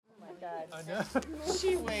I know.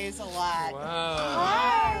 She weighs a lot. Wow.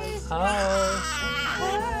 Hi.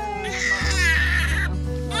 Hi.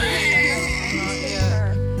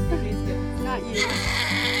 Not you.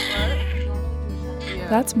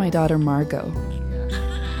 That's my daughter Margot.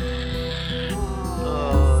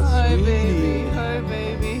 Oh, Hi, sweetie. baby. Hi,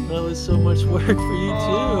 baby. That was so much work for you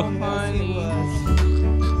Oh, too. honey.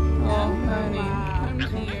 Oh, honey. I'm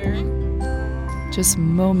here. Just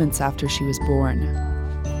moments after she was born.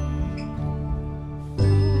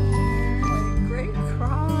 Great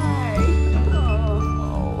cry.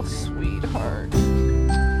 Oh, sweetheart.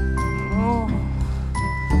 Oh.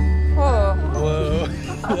 Oh. Whoa,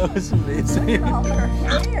 that was amazing.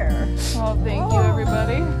 Oh, thank you,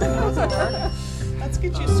 everybody. Let's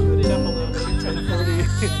get you scooted up a little bit.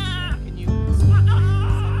 Can you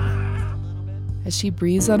As she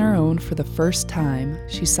breathes on her own for the first time,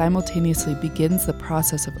 she simultaneously begins the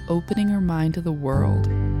process of opening her mind to the world.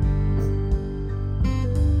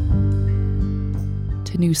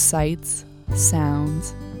 To new sights,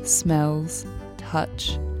 sounds, smells,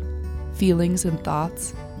 touch, feelings, and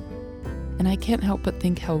thoughts. And I can't help but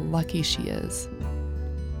think how lucky she is.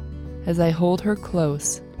 As I hold her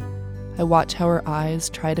close, I watch how her eyes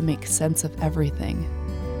try to make sense of everything.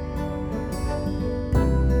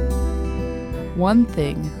 One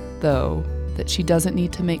thing, though, that she doesn't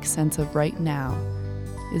need to make sense of right now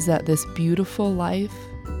is that this beautiful life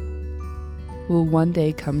will one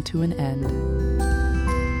day come to an end.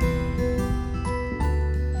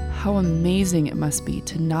 How amazing it must be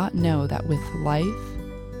to not know that with life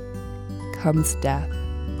comes death.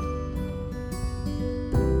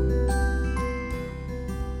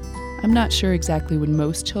 I'm not sure exactly when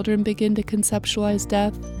most children begin to conceptualize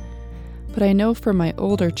death, but I know for my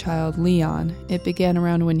older child, Leon, it began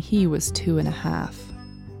around when he was 2.5.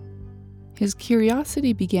 His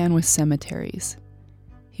curiosity began with cemeteries.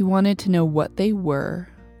 He wanted to know what they were,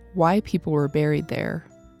 why people were buried there,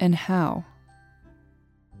 and how.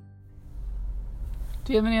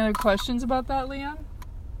 Do you have any other questions about that, Leon?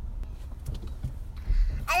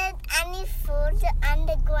 Are there any food on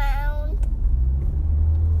the ground?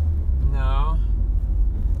 No.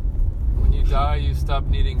 When you die, you stop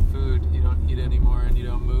needing food. You don't eat anymore and you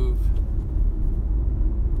don't move.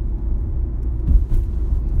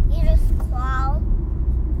 You just crawl?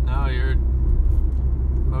 No, you're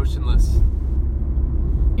motionless.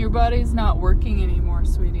 Your body's not working anymore,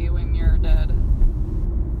 sweetie, when you're dead.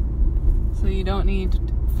 So you don't need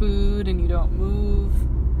food and you don't move.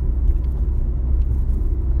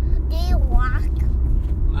 Do you walk?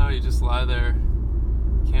 No, you just lie there.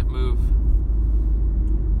 Can't move.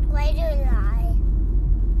 Where do you lie?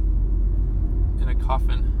 In a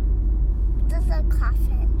coffin. There's a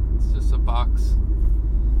coffin. It's just a box.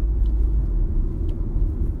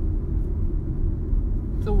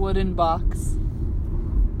 It's a wooden box.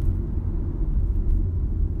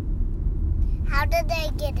 How did they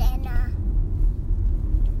get in?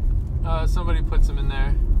 Somebody puts them in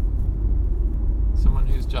there. Someone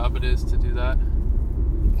whose job it is to do that.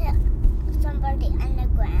 Somebody on the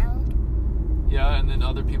ground? Yeah, and then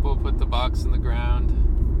other people put the box in the ground.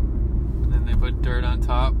 And then they put dirt on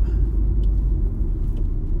top.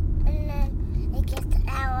 And then it gets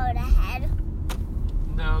out of the head?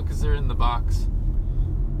 No, because they're in the box.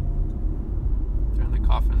 They're in the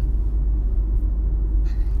coffin.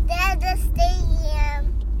 There's the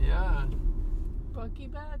stadium. Yeah. Bucky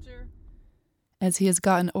Badger. As he has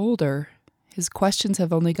gotten older, his questions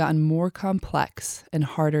have only gotten more complex and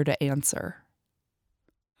harder to answer.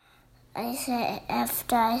 I said,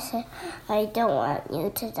 I don't want you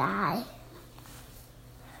to die.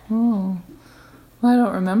 Oh. I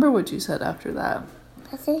don't remember what you said after that.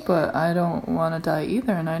 I think But I don't want to die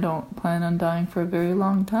either, and I don't plan on dying for a very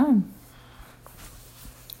long time.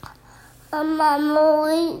 Mama,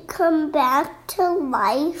 will you come back to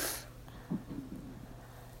life?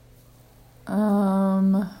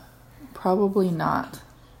 Probably not.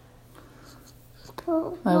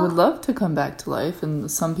 I would love to come back to life,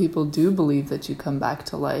 and some people do believe that you come back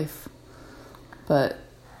to life. And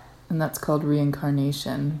that's called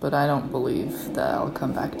reincarnation, but I don't believe that I'll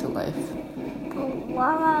come back to life.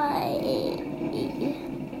 Why?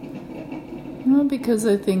 Well, because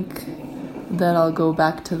I think that I'll go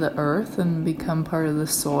back to the earth and become part of the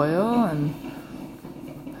soil and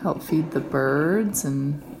help feed the birds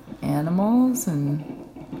and animals, and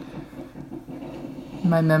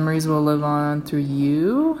my memories will live on through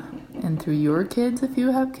you and through your kids if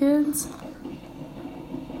you have kids.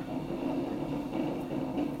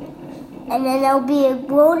 And then I'll be a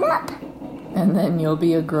grown-up? And then you'll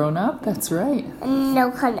be a grown-up, that's right. And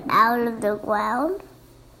they'll come out of the ground?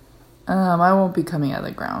 I won't be coming out of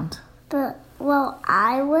the ground. But, well,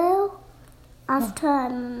 I will after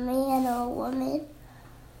I'm a man or a woman.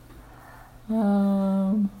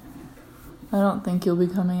 I don't think you'll be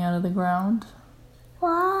coming out of the ground.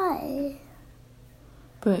 Why?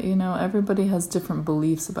 But, everybody has different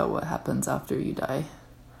beliefs about what happens after you die.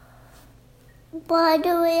 Why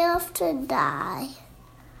do we have to die?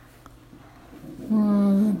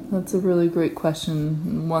 That's a really great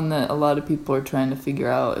question. One that a lot of people are trying to figure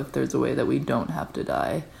out if there's a way that we don't have to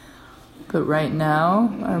die. But right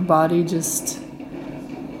now, our body just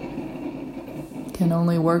can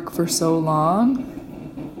only work for so long.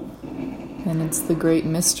 And it's the great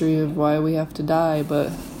mystery of why we have to die,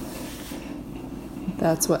 but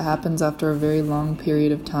that's what happens after a very long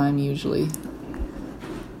period of time usually.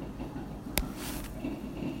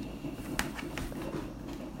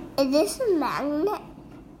 Is this a magnet?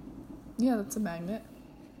 Yeah, that's a magnet.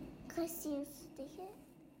 Because you stick it?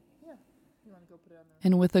 Yeah. You want to go put it on there?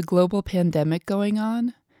 And with a global pandemic going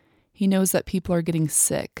on, he knows that people are getting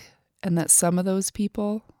sick and that some of those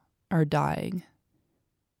people are dying.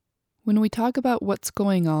 When we talk about what's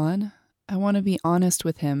going on, I want to be honest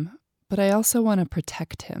with him, but I also want to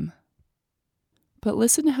protect him. But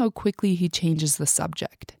listen to how quickly he changes the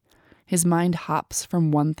subject. His mind hops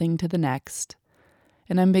from one thing to the next,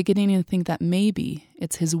 and I'm beginning to think that maybe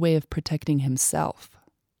it's his way of protecting himself.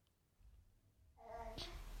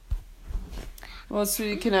 Well,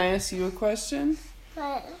 sweetie, can I ask you a question?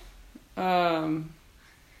 But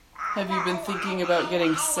Have you been thinking about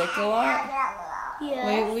getting sick a lot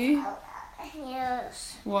lately?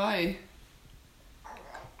 Yes. Why?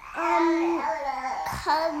 Cause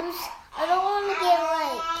I don't want to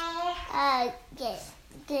get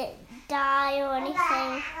die or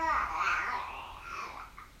anything.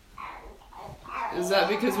 Is that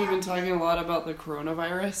because we've been talking a lot about the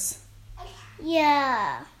coronavirus?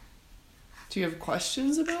 Yeah. Do you have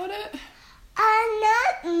questions about it?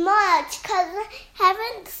 Not much, cause I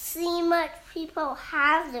haven't seen much people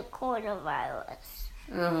have the coronavirus.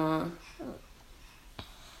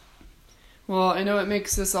 Well, I know it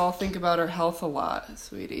makes us all think about our health a lot,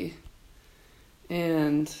 sweetie.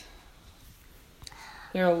 And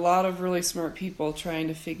there are a lot of really smart people trying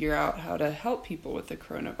to figure out how to help people with the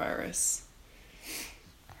coronavirus.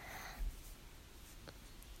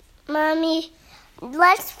 Mommy,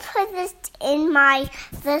 let's put this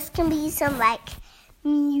this can be some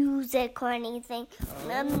music or anything.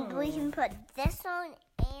 We can put this on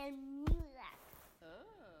and music.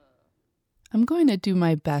 I'm going to do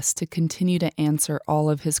my best to continue to answer all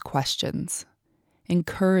of his questions,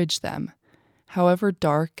 encourage them, however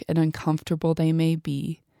dark and uncomfortable they may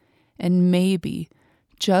be, and maybe,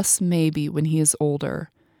 just maybe when he is older,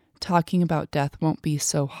 talking about death won't be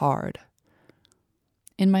so hard.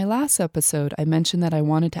 In my last episode, I mentioned that I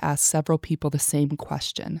wanted to ask several people the same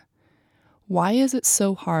question. Why is it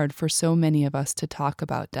so hard for so many of us to talk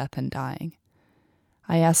about death and dying?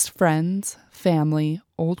 I asked friends, family,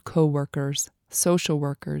 old coworkers, social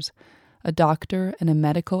workers, a doctor, and a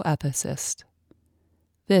medical ethicist.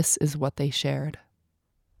 This is what they shared.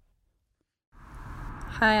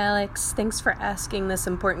 Hi, Alex. Thanks for asking this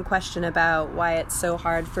important question about why it's so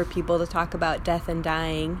hard for people to talk about death and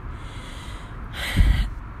dying.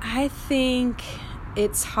 I think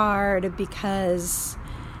it's hard because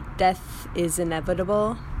death is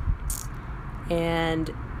inevitable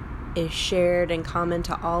and is shared and common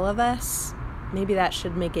to all of us. Maybe that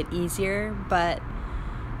should make it easier, but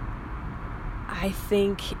I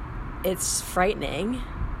think it's frightening.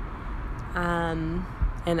 And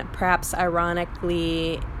perhaps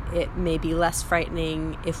ironically, it may be less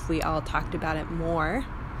frightening if we all talked about it more.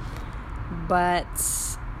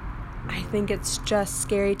 But I think it's just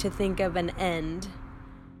scary to think of an end.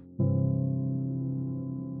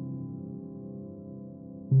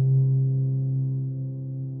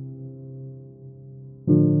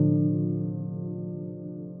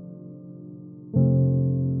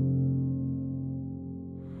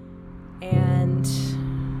 And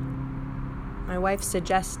my wife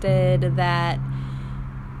suggested that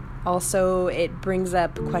also it brings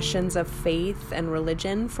up questions of faith and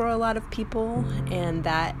religion for a lot of people, and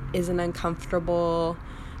that is an uncomfortable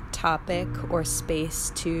topic or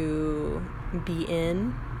space to be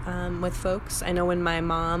in with folks. I know when my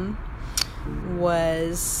mom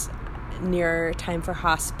was near time for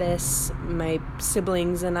hospice, my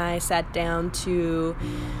siblings and I sat down to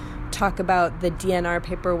talk about the DNR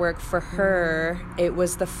paperwork for her. It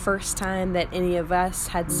was the first time that any of us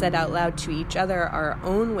had said out loud to each other our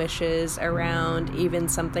own wishes around even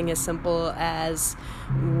something as simple as,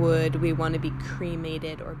 would we want to be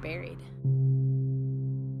cremated or buried?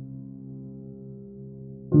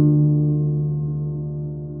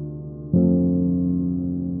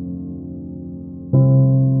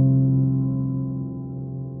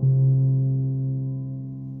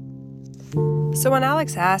 So when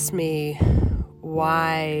Alex asked me,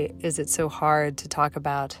 why is it so hard to talk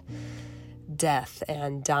about death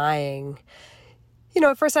and dying?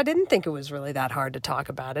 At first I didn't think it was really that hard to talk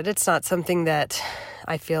about it. It's not something that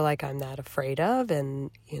I feel like I'm that afraid of. And,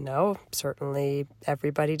 certainly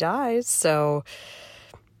everybody dies. So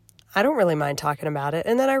I don't really mind talking about it.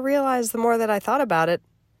 And then I realized the more that I thought about it,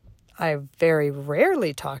 I very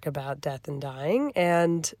rarely talk about death and dying.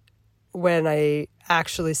 And when I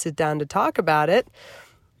actually sit down to talk about it,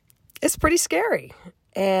 it's pretty scary.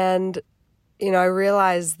 And, I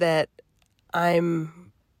realize that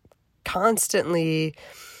I'm constantly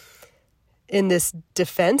in this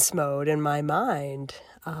defense mode in my mind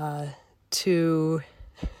to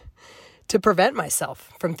prevent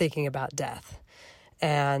myself from thinking about death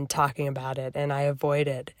and talking about it, and I avoid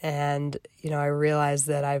it. And, I realize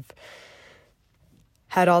that I've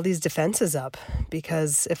had all these defenses up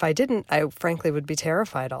because if I didn't, I frankly would be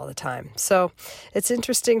terrified all the time. So it's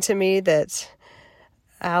interesting to me that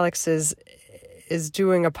Alex is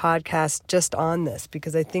doing a podcast just on this,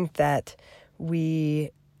 because I think that we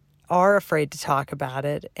are afraid to talk about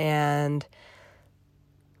it, and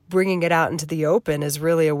bringing it out into the open is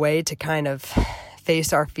really a way to kind of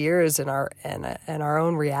face our fears and our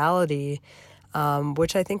own reality,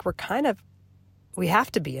 which I think we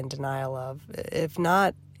have to be in denial of. If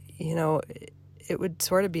not, it would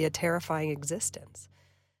sort of be a terrifying existence.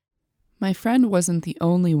 My friend wasn't the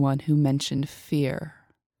only one who mentioned fear.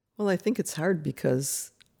 Well, I think it's hard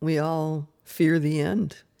because we all fear the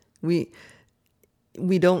end. We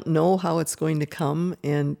don't know how it's going to come,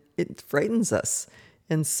 and it frightens us.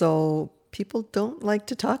 And so people don't like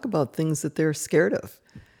to talk about things that they're scared of.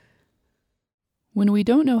 When we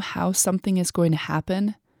don't know how something is going to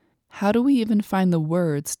happen, how do we even find the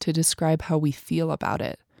words to describe how we feel about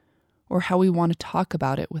it, or how we want to talk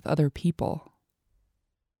about it with other people?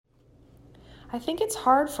 I think it's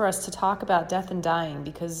hard for us to talk about death and dying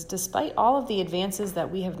because despite all of the advances that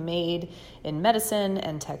we have made in medicine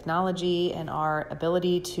and technology and our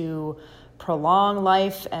ability to prolong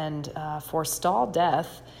life and forestall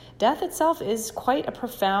death, death itself is quite a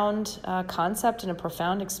profound concept and a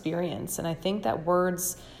profound experience. And I think that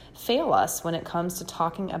words fail us when it comes to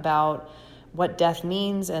talking about what death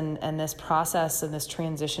means and this process and this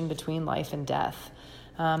transition between life and death.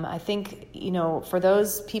 I think, for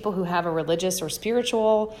those people who have a religious or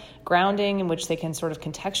spiritual grounding in which they can sort of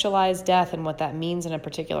contextualize death and what that means in a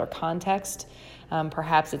particular context,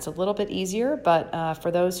 perhaps it's a little bit easier. But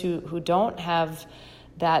for those who don't have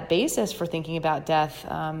that basis for thinking about death,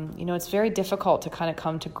 it's very difficult to kind of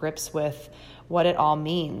come to grips with what it all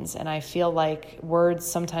means. And I feel like words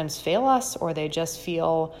sometimes fail us, or they just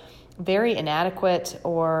feel very inadequate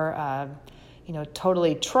or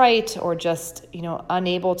totally trite, or just,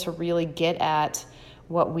 unable to really get at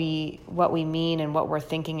what we mean and what we're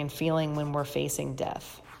thinking and feeling when we're facing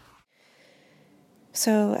death.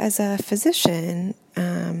 So as a physician,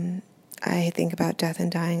 I think about death and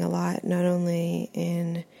dying a lot, not only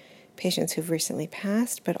in patients who've recently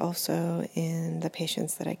passed, but also in the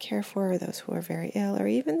patients that I care for, those who are very ill, or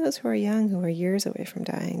even those who are young, who are years away from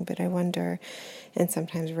dying. But I wonder, and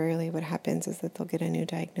sometimes rarely what happens is that they'll get a new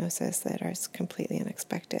diagnosis that is completely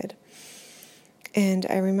unexpected. And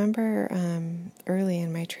I remember early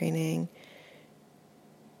in my training,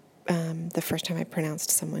 the first time I pronounced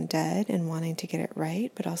someone dead and wanting to get it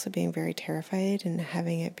right, but also being very terrified and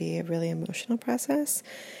having it be a really emotional process.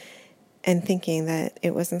 And thinking that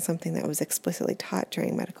it wasn't something that was explicitly taught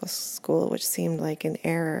during medical school, which seemed like an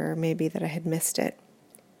error, or maybe that I had missed it.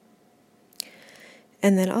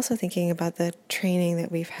 And then also thinking about the training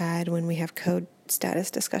that we've had when we have code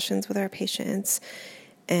status discussions with our patients,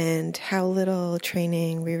 and how little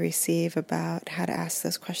training we receive about how to ask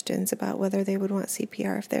those questions about whether they would want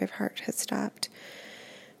CPR if their heart had stopped,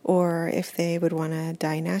 or if they would want to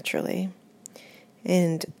die naturally.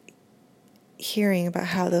 And hearing about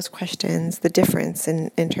how those questions, the difference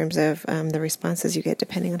in terms of the responses you get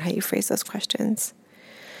depending on how you phrase those questions.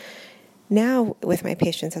 Now, with my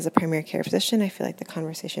patients as a primary care physician, I feel like the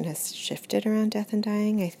conversation has shifted around death and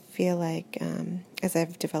dying. I feel like as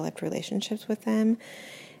I've developed relationships with them,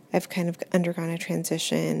 I've kind of undergone a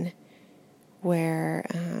transition where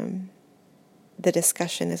the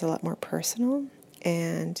discussion is a lot more personal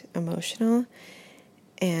and emotional.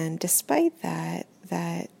 And despite that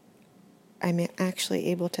I'm actually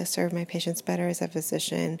able to serve my patients better as a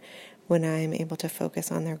physician when I'm able to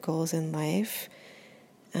focus on their goals in life,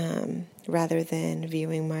 rather than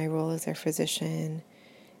viewing my role as their physician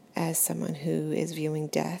as someone who is viewing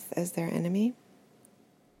death as their enemy.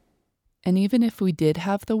 And even if we did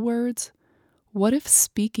have the words, what if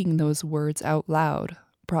speaking those words out loud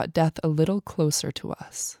brought death a little closer to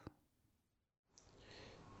us.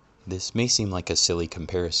 This may seem like a silly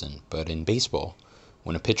comparison, but in baseball,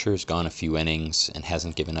 when a pitcher's gone a few innings and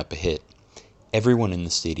hasn't given up a hit, everyone in the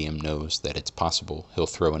stadium knows that it's possible he'll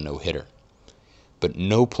throw a no-hitter. But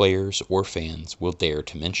no players or fans will dare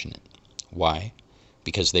to mention it. Why?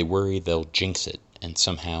 Because they worry they'll jinx it and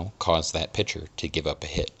somehow cause that pitcher to give up a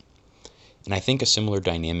hit. And I think a similar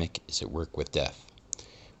dynamic is at work with death.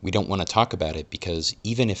 We don't want to talk about it because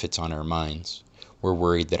even if it's on our minds, we're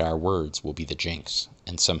worried that our words will be the jinx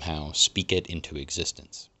and somehow speak it into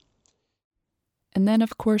existence. And then,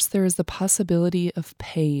 of course, there is the possibility of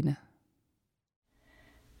pain.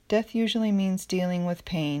 Death usually means dealing with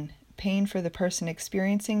pain. Pain for the person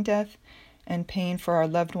experiencing death, and pain for our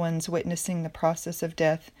loved ones witnessing the process of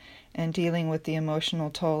death and dealing with the emotional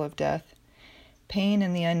toll of death. Pain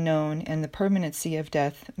and the unknown and the permanency of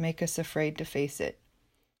death make us afraid to face it.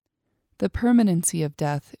 The permanency of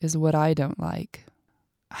death is what I don't like.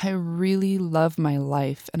 I really love my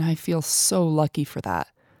life, and I feel so lucky for that.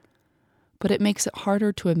 But it makes it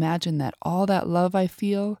harder to imagine that all that love I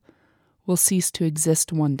feel will cease to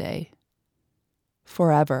exist one day.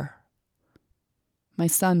 Forever. My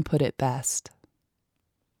son put it best.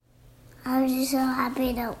 I'm just so happy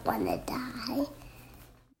I don't want to die.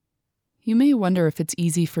 You may wonder if it's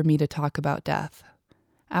easy for me to talk about death.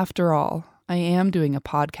 After all, I am doing a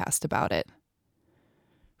podcast about it.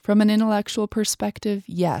 From an intellectual perspective,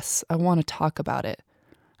 yes, I want to talk about it.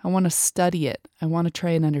 I want to study it. I want to try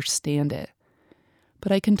and understand it.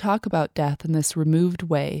 But I can talk about death in this removed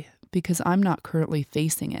way because I'm not currently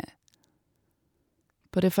facing it.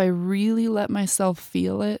 But if I really let myself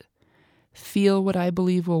feel it, feel what I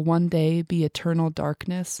believe will one day be eternal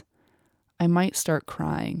darkness, I might start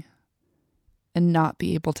crying and not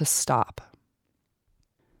be able to stop.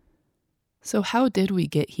 So how did we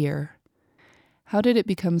get here? How did it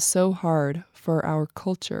become so hard for our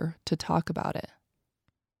culture to talk about it?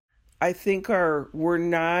 I think we're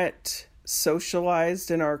not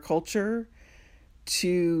socialized in our culture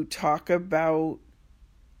to talk about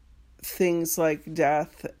things like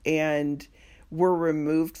death, and we're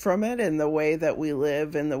removed from it in the way that we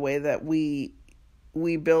live and the way that we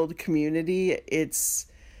build community.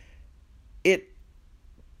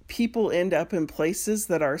 People end up in places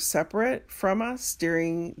that are separate from us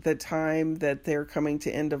during the time that they're coming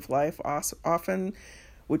to end of life, often,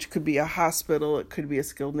 which could be a hospital, it could be a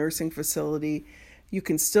skilled nursing facility. You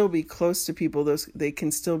can still be close to people, they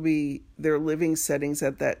can still be their living settings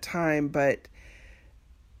at that time,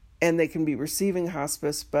 and they can be receiving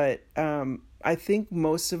hospice, but I think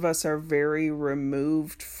most of us are very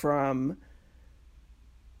removed from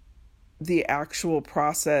the actual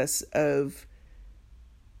process of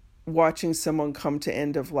watching someone come to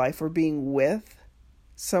end of life or being with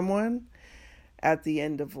someone at the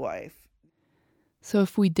end of life. So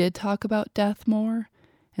if we did talk about death more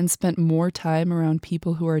and spent more time around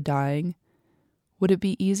people who are dying, would it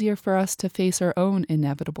be easier for us to face our own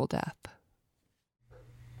inevitable death?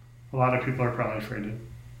 A lot of people are probably afraid to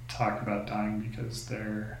talk about dying because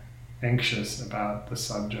they're anxious about the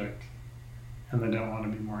subject and they don't want to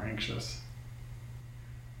be more anxious.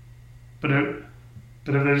 But if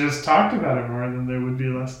they just talked about it more, then they would be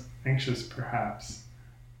less anxious, perhaps.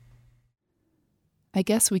 I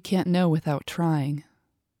guess we can't know without trying.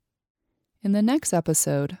 In the next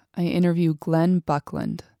episode, I interview Glenn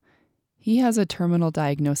Buckland. He has a terminal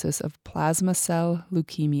diagnosis of plasma cell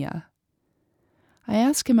leukemia. I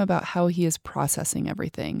ask him about how he is processing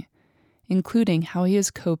everything, including how he is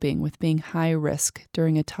coping with being high risk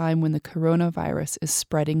during a time when the coronavirus is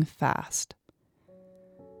spreading fast.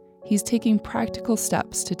 He's taking practical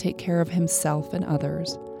steps to take care of himself and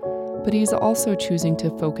others, but he's also choosing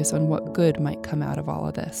to focus on what good might come out of all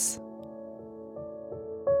of this.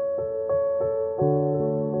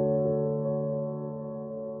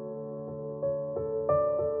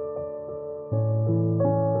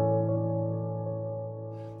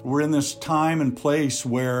 We're in this time and place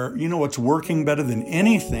where, what's working better than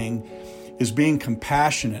anything is being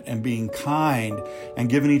compassionate and being kind and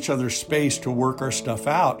giving each other space to work our stuff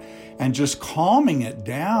out and just calming it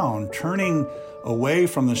down, turning away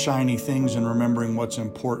from the shiny things and remembering what's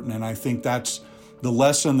important. And I think that's the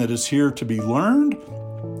lesson that is here to be learned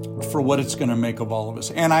for what it's going to make of all of us.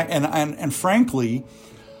 And frankly,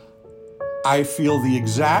 I feel the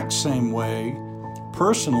exact same way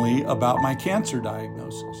personally about my cancer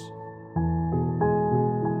diagnosis.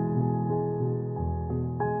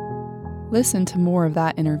 Listen to more of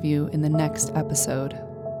that interview in the next episode.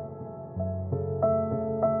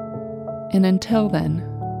 And until then,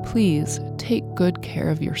 please take good care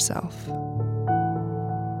of yourself.